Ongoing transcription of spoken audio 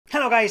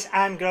Hello guys,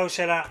 I'm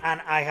Grawshellar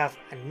and I have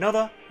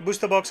another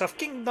booster box of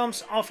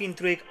Kingdoms of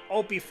Intrigue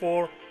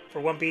OP4 for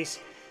One Piece.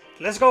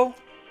 Let's go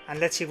and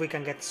let's see if we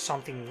can get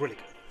something really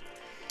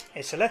good.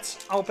 Okay, so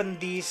let's open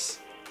these.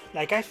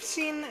 Like I've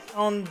seen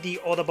on the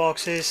other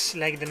boxes,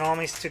 like the norm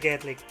is to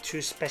get like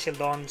 2 special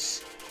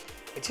dons,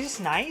 which is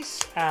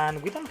nice,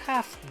 and we don't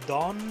have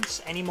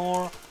dons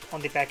anymore on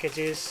the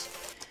packages,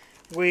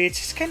 which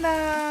is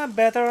kinda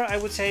better I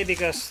would say,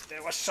 because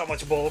there was so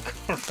much bulk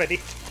already.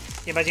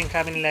 Imagine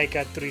having like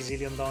a 3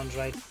 zillion dons,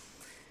 right?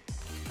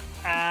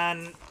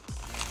 And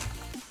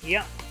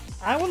yeah,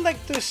 I would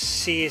like to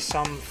see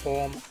some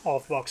form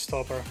of box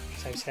stopper,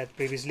 as I've said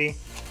previously,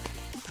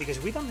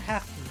 because we don't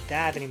have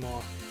that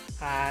anymore.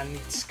 And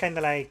it's kind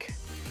of like,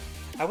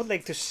 I would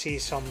like to see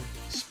some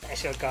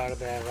special card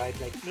there, right?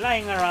 Like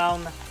lying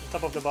around on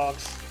top of the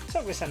box. It's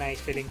always a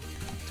nice feeling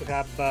to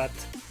have, but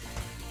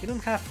we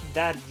don't have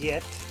that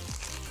yet.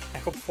 I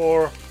hope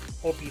for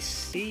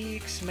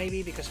OP6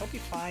 maybe, because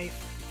OP5,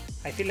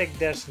 I feel like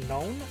there's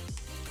known.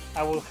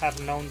 I will have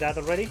known that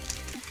already.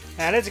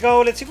 Let's go,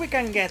 let's see if we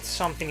can get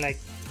something like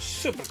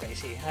super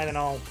crazy. I don't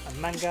know, a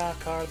manga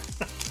card.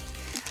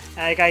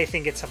 Like, I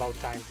think it's about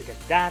time to get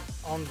that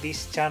on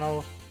this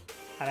channel.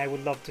 And I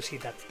would love to see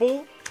that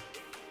pull,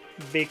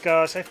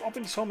 because I've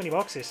opened so many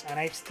boxes and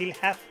I still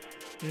have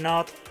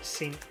not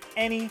seen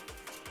any.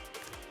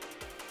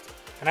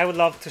 And I would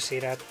love to see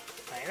that.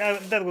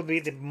 That would be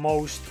the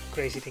most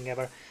crazy thing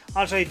ever.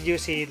 Also, if you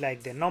see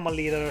like the normal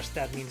leaders,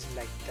 that means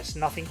like there's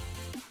nothing,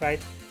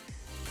 right?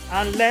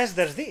 Unless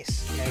there's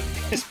this,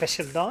 like a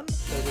special don,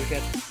 that we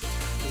get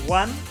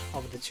one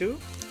of the 2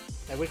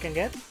 that we can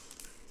get.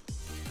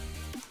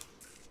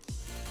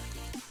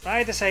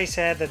 Right, as I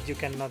said that you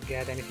cannot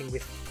get anything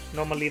with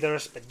normal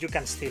leaders, but you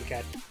can still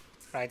get,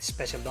 right,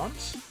 special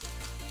dons.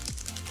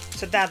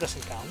 So that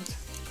doesn't count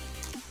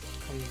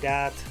on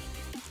that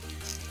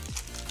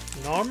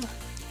norm.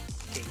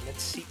 Okay,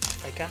 let's see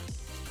if I can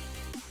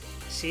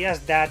see, as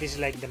that is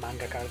like the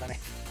manga card and I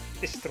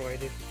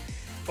destroyed it.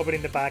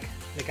 Opening the pack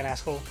like an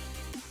asshole.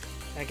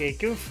 Okay,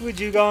 Kung Fu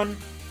Jugon,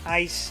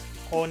 Ice,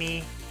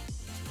 Oni,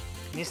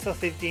 Mr.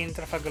 13,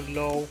 Trafalgar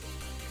Law,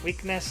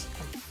 Weakness,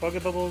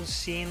 Unforgettable,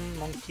 Sin,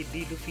 Monkey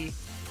D. Luffy,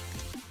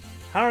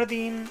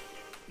 Hardin,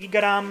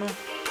 Igaram,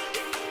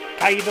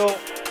 Kaido,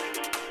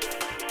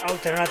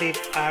 alternative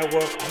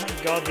artwork. Oh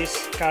my god,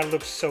 this card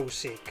looks so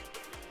sick.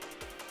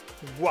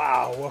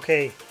 Wow,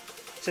 okay.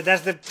 So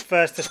that's the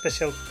first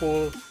special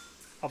pull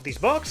of this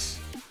box,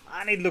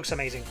 and it looks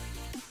amazing.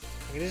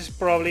 This is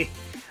probably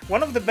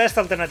one of the best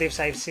alternatives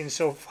I've seen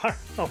so far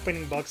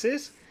opening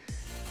boxes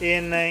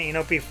in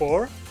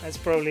OP4. That's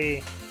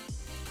probably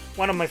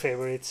one of my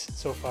favorites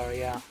so far,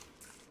 yeah.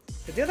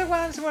 But the other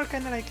ones were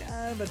kind of like,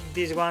 but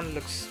this one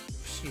looks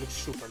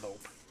super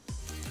dope.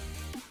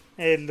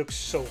 It looks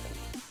so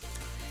cool.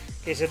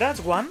 Okay, so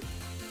that's one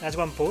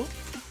pull.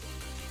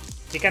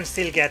 You can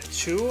still get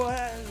 2,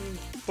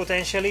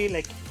 potentially,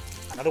 like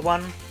another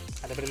one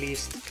at the very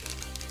least.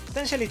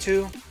 Potentially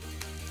 2,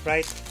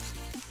 right?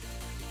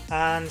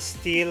 And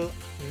still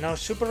no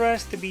super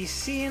rares to be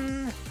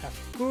seen. Have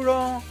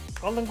Kuro,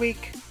 Golden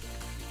Week,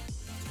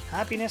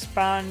 Happiness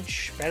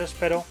Punch,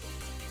 Pero,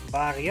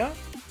 Barrier,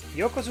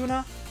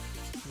 Yokozuna,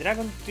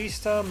 Dragon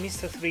Twister,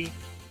 Mr. 3,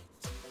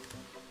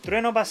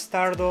 Trueno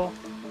Bastardo,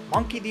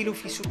 Monkey D.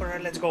 Luffy super rare.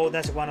 Let's go,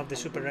 that's one of the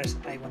super rares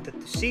I wanted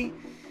to see,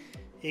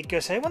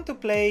 because I want to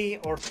play,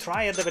 or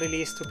try at the very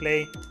least to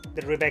play,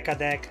 the Rebecca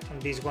deck on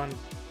this one.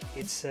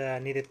 It's a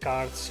needed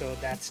card, so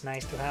that's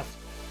nice to have.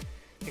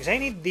 Because I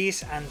need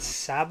this and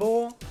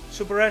Sabo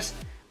super rares,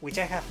 which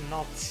I have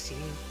not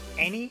seen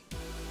any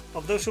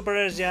of those super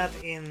rares yet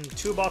in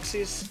 2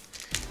 boxes,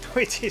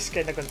 which is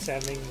kind of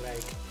concerning.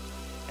 Like,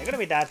 they're gonna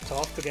be that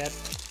tough to get.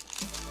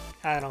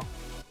 I don't know.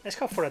 Let's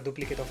go for a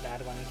duplicate of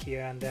that one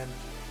here, and then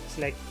it's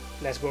like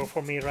less work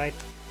for me, right?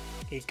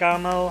 Okay,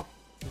 Carmel,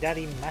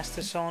 Daddy,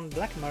 Master Son,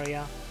 Black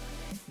Maria.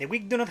 The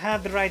weak do not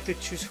have the right to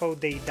choose how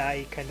they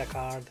die kind of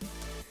card.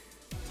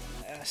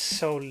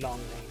 So long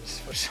names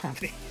for some of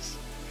these.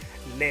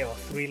 Leo,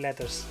 3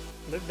 letters.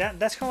 Look,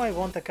 that's how I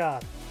want a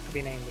card to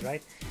be named,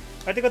 right?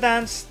 Vertigo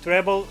Dance,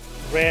 Treble,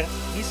 Rare,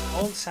 is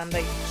Old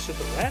Sunday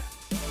super rare.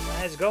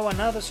 Let's go,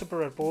 another super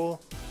rare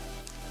pull.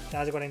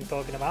 That's what I'm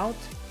talking about.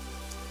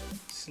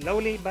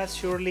 Slowly but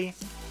surely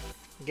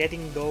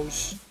getting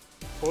those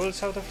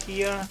pulls out of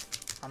here,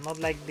 and not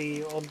like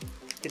the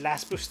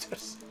last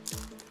boosters.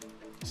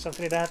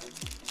 Something like that.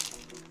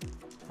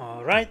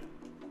 Alright.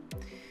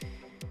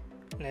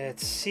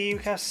 Let's see,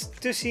 we have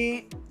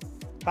Stussy,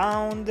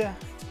 Pound,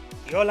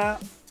 Yola,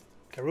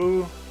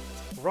 Karoo,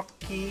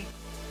 Rocky,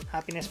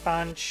 Happiness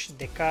Punch,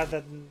 the card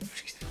that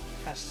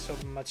has so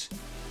much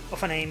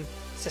of a name,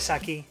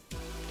 Sasaki,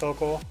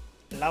 Toko,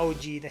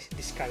 Laoji.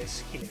 This card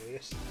is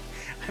hilarious.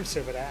 I'm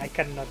sorry, but I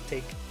cannot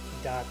take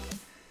that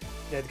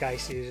guy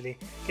seriously.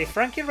 Okay,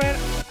 Frankie Rare,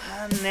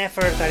 and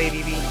Nefertari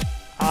BB,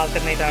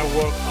 alternate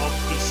artwork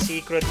of the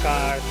secret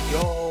card.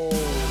 Yo!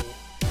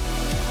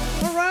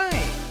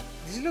 Alright!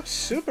 This looks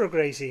super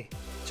crazy.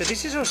 So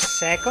this is our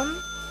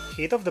second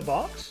hit of the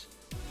box?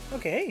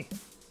 Okay,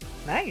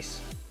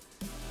 nice.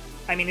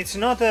 I mean, it's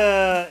not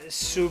a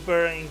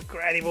super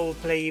incredible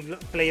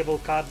playable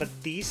card, but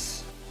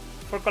this,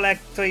 for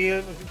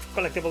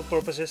collectible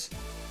purposes,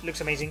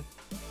 looks amazing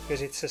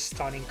because it's a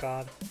stunning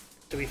card,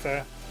 to be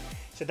fair.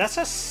 So that's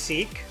a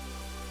sick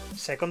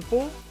second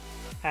pull,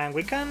 and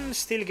we can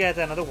still get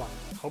another one,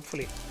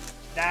 hopefully.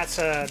 That's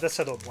a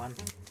dope one.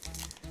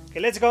 Okay,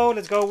 let's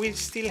go. We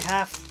still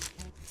have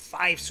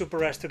 5 super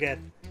rares to get.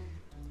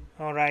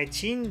 Alright,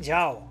 Jin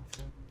Zhao,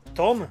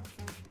 Tom,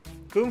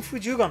 Kung Fu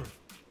Jugon,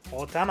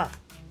 Otama,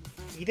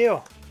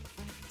 Ideo,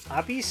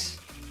 Apis,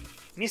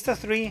 Mr.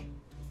 3,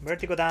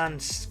 Vertigo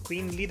Dance,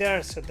 Queen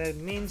Leader, so that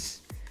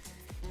means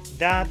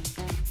that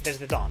there's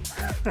the Dawn.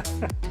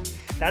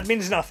 That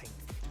means nothing.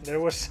 There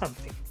was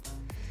something.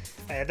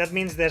 That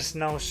means there's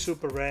no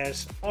super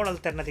rares or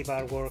alternative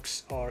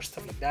artworks or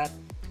stuff like that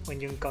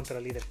when you encounter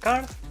a leader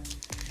card.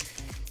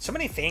 So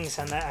many things,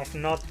 and I've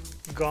not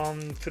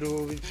gone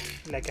through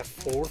like a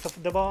fourth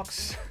of the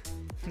box.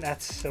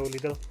 That's so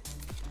little.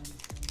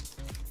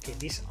 Okay,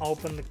 this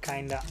opened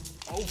kinda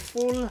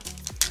awful.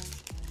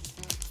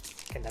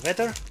 Kinda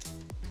better.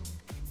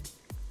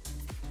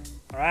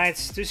 Alright,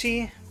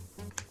 Stussy,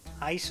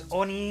 Ice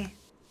Oni,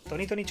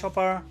 Tony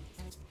Chopper,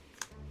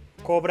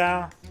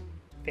 Cobra,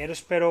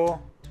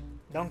 Pero,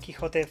 Don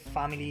Quixote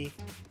Family,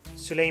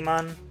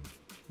 Suleiman,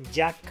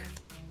 Jack,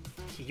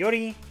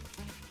 Hiyori,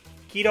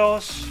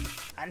 Kiros,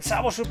 and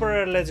Sabo Super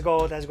Rare. Let's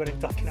go, that's what I'm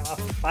talking about.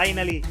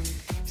 Finally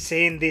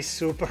seeing this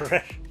super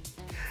rare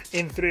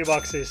in 3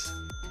 boxes.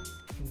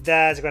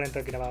 That's what I'm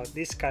talking about.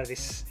 This card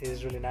is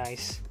really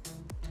nice.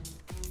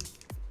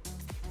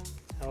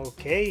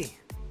 Okay.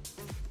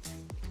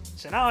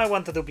 So now I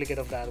want a duplicate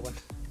of that one.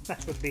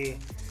 That would be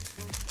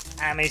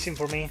amazing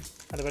for me,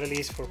 at the very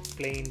least, for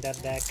playing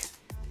that deck.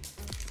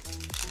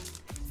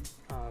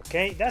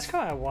 Okay, that's how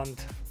I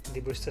want the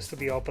boosters to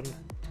be opened.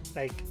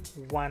 Like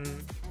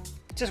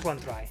just one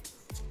try.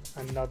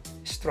 I'm not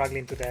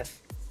struggling to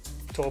death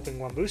to open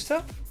one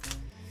booster.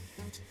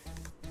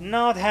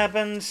 Not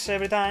happens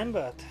every time,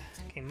 but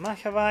okay,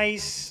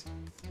 Mahavais,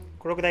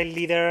 Crocodile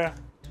Leader.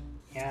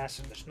 Yeah,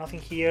 so there's nothing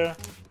here.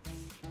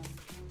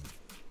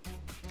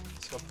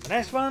 Let's go for the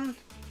next one.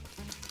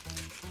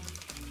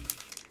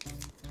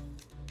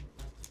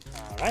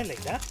 Alright,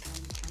 like that.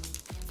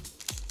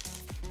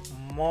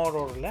 More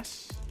or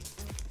less.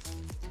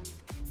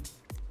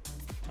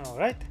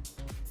 Alright.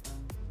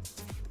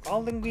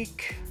 Golden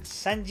Week,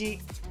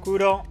 Sanji,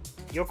 Kuro,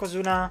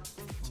 Yokozuna,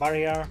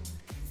 Barrier,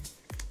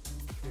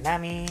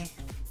 Nami,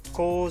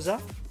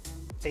 Koza,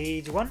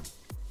 Page 1,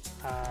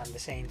 and the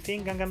same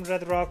thing, Gangnam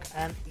Red Rock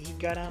and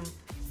Igaram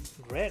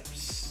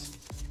Rares.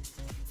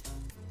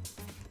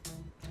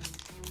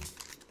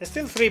 There's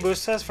still 3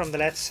 boosters from the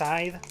left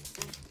side,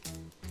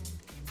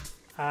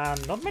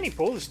 and not many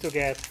pulls to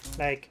get.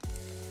 Like,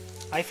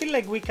 I feel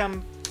like we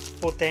can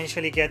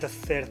potentially get a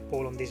 3rd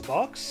pull on this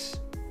box.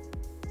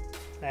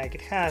 Like,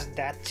 it has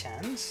that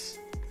chance,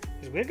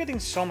 because we're getting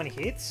so many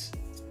hits.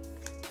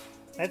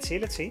 Let's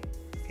see.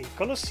 Okay,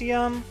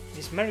 Colosseum,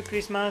 Miss Merry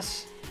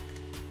Christmas,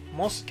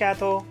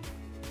 Moscato,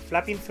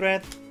 Flapping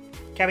Thread,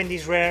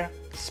 Cavendish Rare,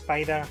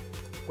 Spider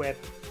Web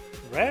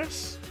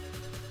Rares.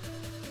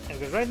 And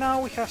because right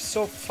now we have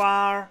so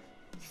far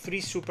 3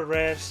 super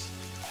rares,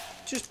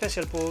 2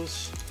 special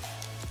pulls,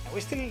 and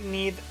we still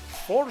need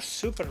 4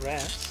 super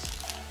rares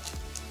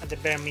at the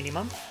bare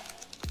minimum.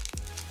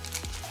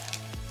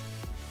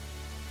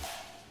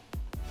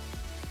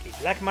 Okay,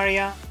 Black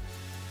Maria.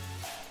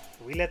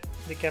 We let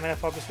the camera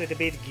focus a little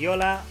bit.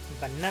 Giola,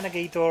 Banana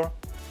Gator,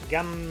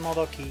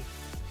 Gammodoki,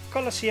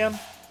 Colosseum.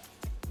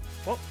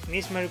 Oh,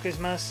 Miss Merry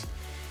Christmas.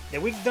 The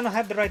Week don't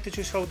have the right to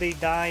choose how they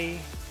die.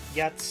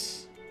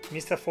 Yats,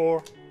 Mr.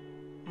 4,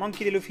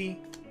 Monkey D. Luffy,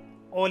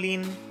 All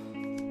In,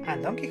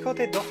 and Don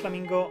Quixote do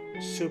Flamingo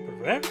super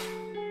rare.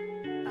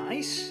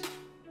 Nice.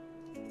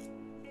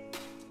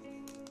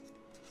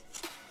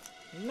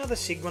 Another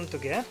sick one to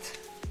get.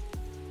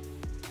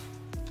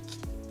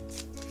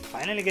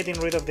 Finally getting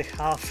rid of the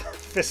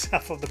first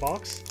half of the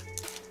box.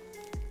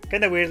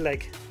 Kinda weird,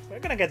 like, we're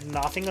gonna get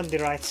nothing on the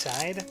right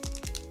side,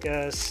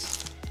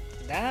 because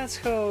that's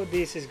how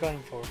this is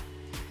going for.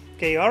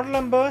 Okay,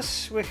 Orlan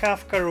Boss, we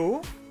have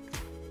Karu,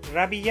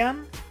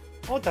 Rabiyan,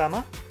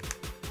 Otama,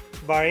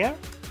 Barrier,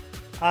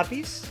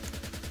 Apis,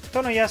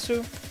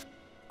 Tonoyasu,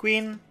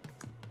 Queen,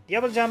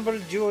 Diablo Jumble,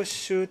 Duo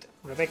Suit,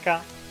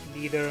 Rebecca,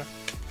 Leader.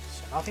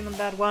 So nothing on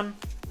that one.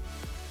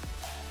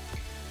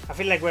 I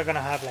feel like we're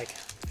gonna have like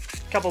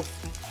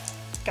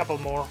couple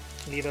more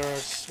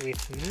leaders with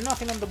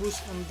nothing on the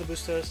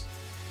boosters.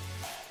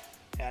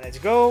 Yeah, let's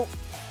go.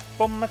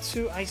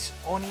 Pommatsu, Ice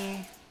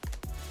Oni,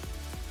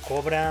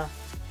 Cobra.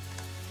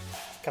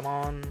 Come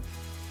on.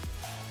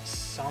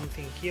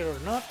 Something here or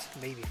not?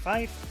 Baby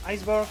 5,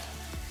 Iceberg.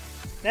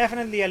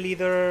 Definitely a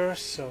leader,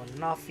 so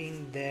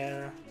nothing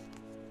there.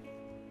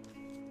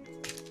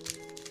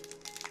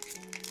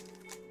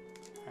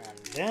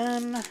 And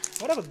then,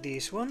 what about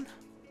this one?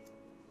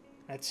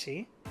 Let's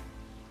see.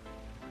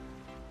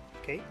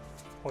 Okay,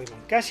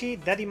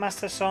 Oibunkashi, Daddy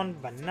Masterson,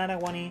 Banana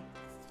Wani,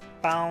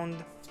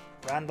 Pound,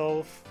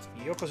 Randolph,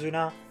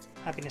 Yokozuna,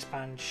 Happiness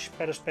Punch,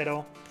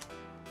 Pero,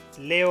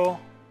 Leo,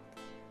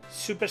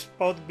 Super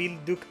Spot, Bill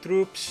Duke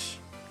Troops,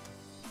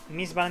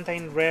 Miss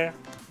Valentine rare,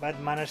 Bad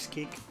Manners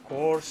Kick,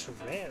 Course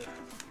rare.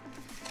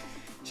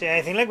 So yeah,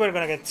 I think like we're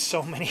gonna get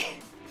so many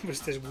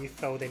boosters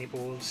without any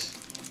pulls.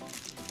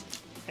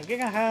 And we're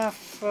gonna have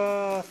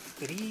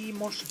 3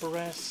 more super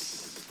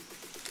rares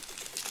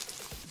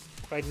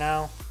right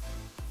now.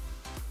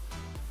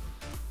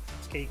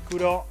 Okay,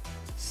 Kuro,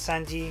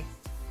 Sanji,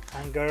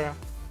 Anger,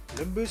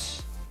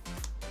 Lumbus,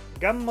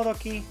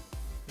 Gammodoki,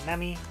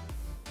 Nami,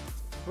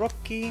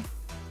 Rocky,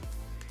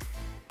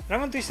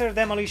 Dragon Twister,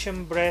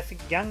 Demolition Breath,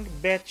 Gang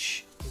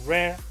Betch,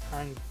 rare,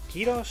 and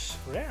Kiros,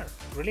 rare.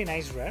 Really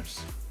nice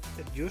rares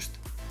that used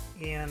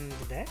in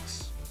the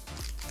decks.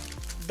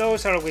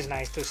 Those are always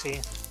nice to see.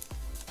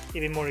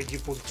 Even more if you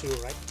pull 2,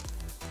 right?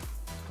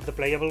 The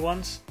playable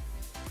ones.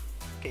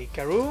 Okay,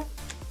 Karu,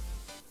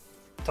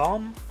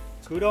 Tom,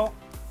 Kuro,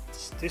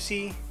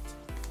 Stussy,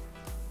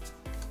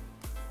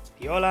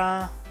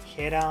 Viola,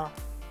 Hera,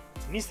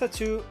 Mr.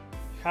 2,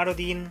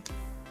 Harodin,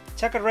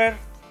 Chaka Rare,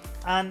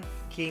 and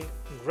King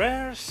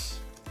Rares.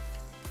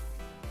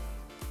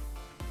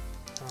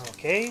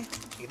 Okay,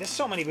 there's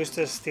so many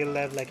boosters still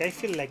left, like I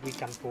feel like we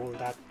can pull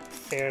that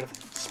 3rd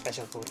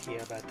special pull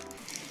here, but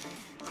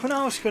who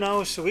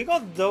knows, we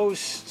got those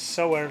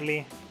so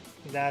early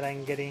that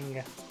I'm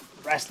getting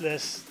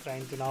restless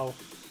trying to know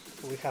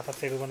if we have a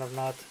 3rd one or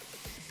not.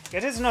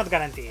 Because it's not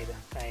guaranteed,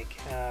 like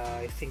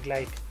I think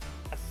like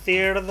a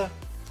 3rd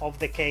of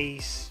the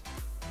case,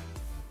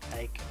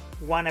 like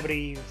 1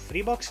 every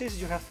 3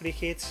 boxes you have 3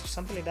 hits,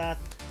 something like that.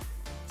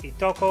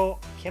 Itoko,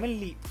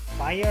 Heavenly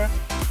Fire.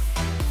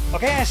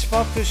 Okay, I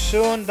spoke too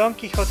soon. Don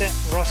Quixote,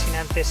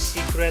 Rocinante,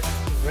 Secret,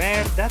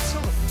 rare. That's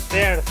our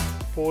 3rd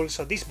pull,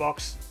 so this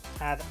box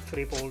had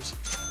 3 pulls.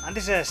 And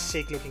this is a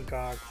sick looking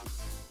card.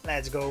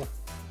 Let's go.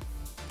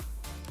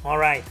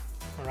 Alright.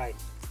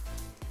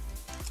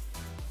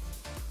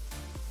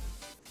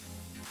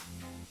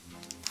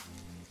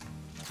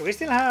 So we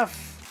still have,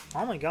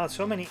 oh my god,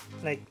 so many,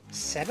 like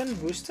 7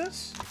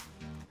 boosters,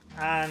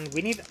 and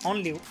we need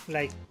only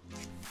like,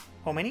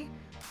 how many?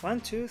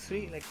 1, 2,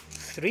 3, like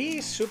 3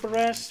 super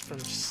rares from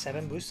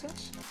 7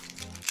 boosters.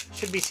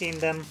 Should be seeing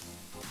them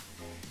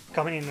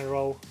coming in a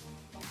row.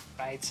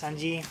 Right,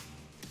 Sanji.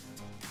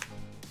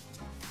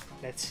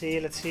 Let's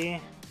see.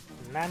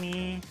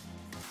 Nami.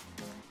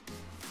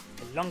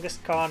 The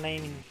longest card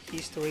name in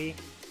history.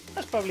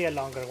 That's probably a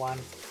longer one,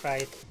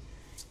 right?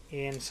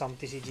 In some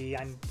TCG,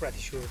 I'm pretty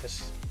sure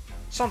there's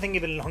something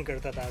even longer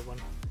than that one.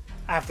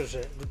 I have to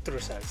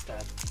research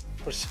that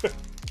for sure.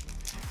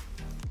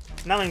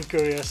 Now I'm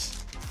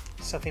curious,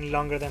 something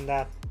longer than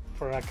that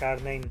for a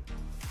card name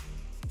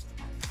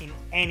in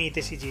any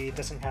TCG. It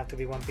doesn't have to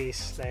be One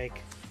Piece,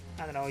 like,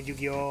 I don't know,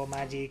 Yu-Gi-Oh,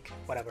 Magic,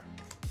 whatever.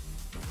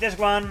 There's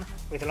one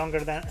with a longer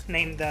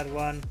name than that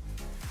one.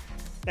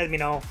 Let me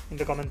know in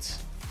the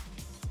comments.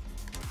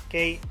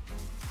 Okay,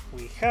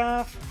 we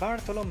have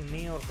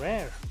Bartolomeo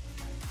rare.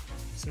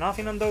 There's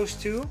nothing on those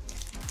 2.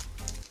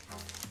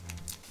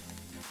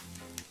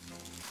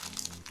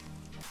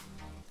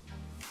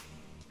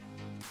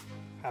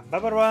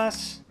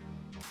 Babaruas,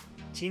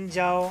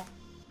 Jinzhao,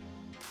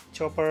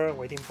 Chopper,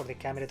 waiting for the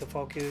camera to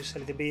focus a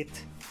little bit.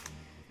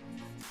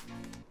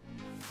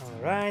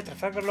 Alright,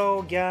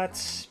 Trafalgar,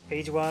 Gats,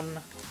 Page 1,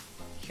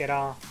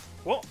 Hera,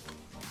 whoa!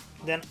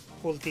 Then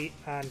Ulti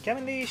and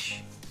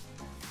Cavendish.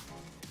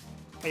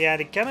 Yeah,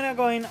 the camera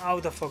going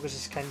out of focus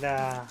is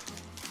kinda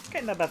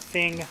bad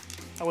thing.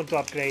 I want to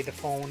upgrade the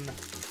phone.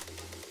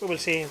 We will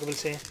see.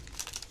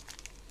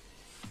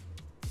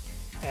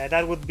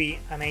 That would be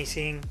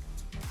amazing,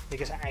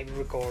 because I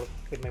record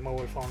with my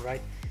mobile phone,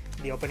 right?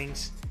 The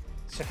openings.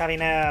 So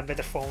having a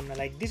better phone,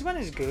 like this one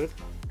is good.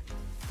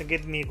 Don't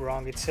get me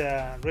wrong, it's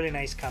a really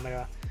nice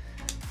camera.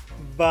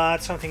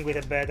 But something with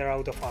a better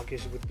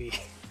autofocus would be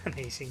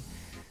amazing.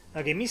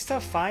 Okay,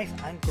 Mr.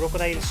 5 and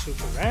Crocodile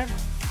Super Rare.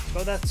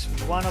 So that's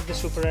one of the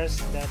super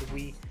rares that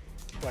we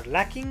were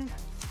lacking.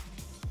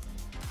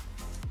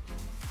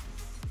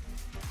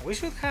 We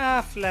should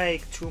have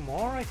like 2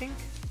 more, I think.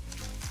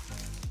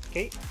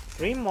 Okay,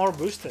 3 more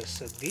boosters,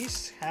 so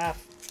these have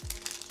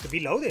to be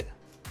loaded.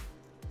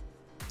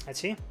 Let's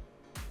see.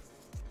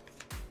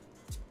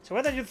 So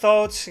what are your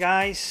thoughts,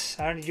 guys?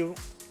 Are you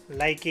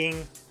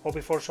liking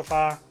OP4 so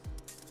far?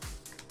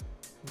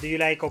 Do you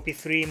like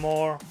OP3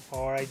 more,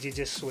 or are you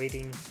just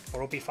waiting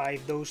for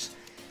OP5? Those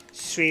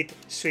sweet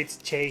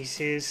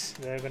chases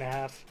they're gonna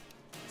have.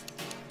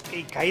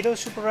 Okay, Kaido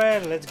Super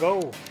Rare, let's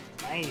go.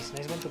 Nice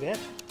one to get.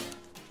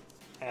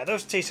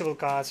 Those chaseable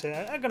cards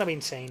are gonna be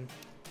insane.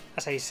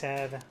 As I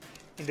said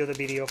in the other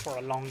video for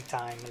a long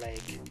time,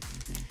 like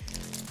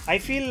I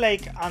feel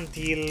like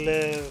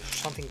until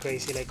something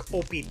crazy like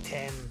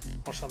OP10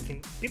 or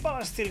something, people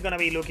are still gonna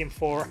be looking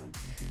for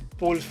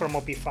pulls from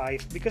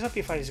OP5, because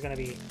OP5 is gonna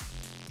be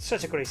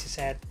such a crazy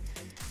set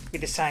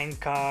with the signed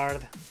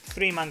card,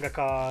 3 manga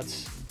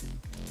cards,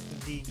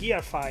 the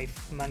Gear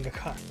 5 manga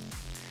card.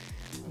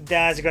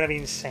 That's gonna be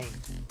insane,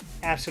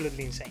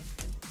 absolutely insane.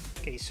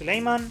 Okay,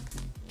 Suleiman,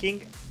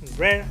 King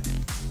Rare,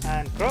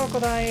 And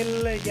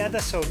Crocodile, yeah,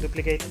 that's so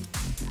duplicate.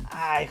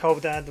 I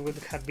hope that would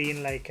have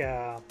been like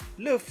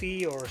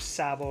Luffy or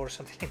Sabo or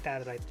something like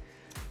that, right?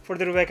 For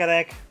the Rebecca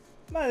deck,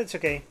 but it's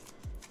okay.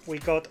 We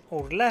got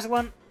our last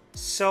one,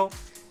 so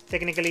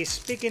technically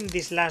speaking,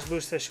 this last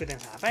booster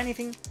shouldn't have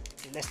anything.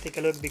 Let's take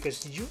a look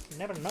because you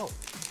never know.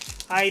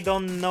 I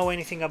don't know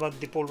anything about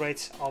the pull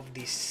rates of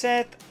this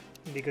set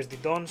because the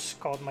dons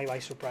caught me by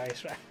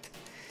surprise, right?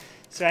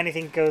 So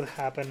anything could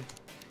happen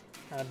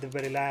at the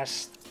very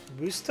last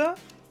booster.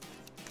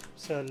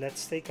 So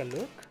let's take a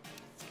look.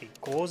 Okay,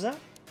 Koza,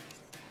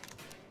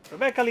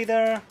 Rebecca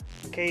Leader,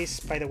 Case,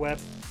 Spiderweb,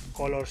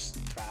 Colors,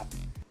 Trap.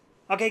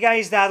 Okay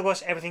guys, that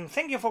was everything.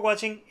 Thank you for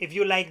watching. If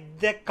you like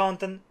the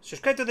content,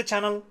 subscribe to the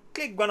channel,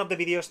 click one of the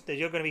videos that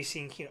you're going to be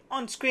seeing here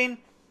on screen.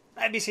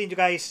 I'll be seeing you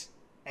guys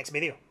next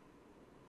video.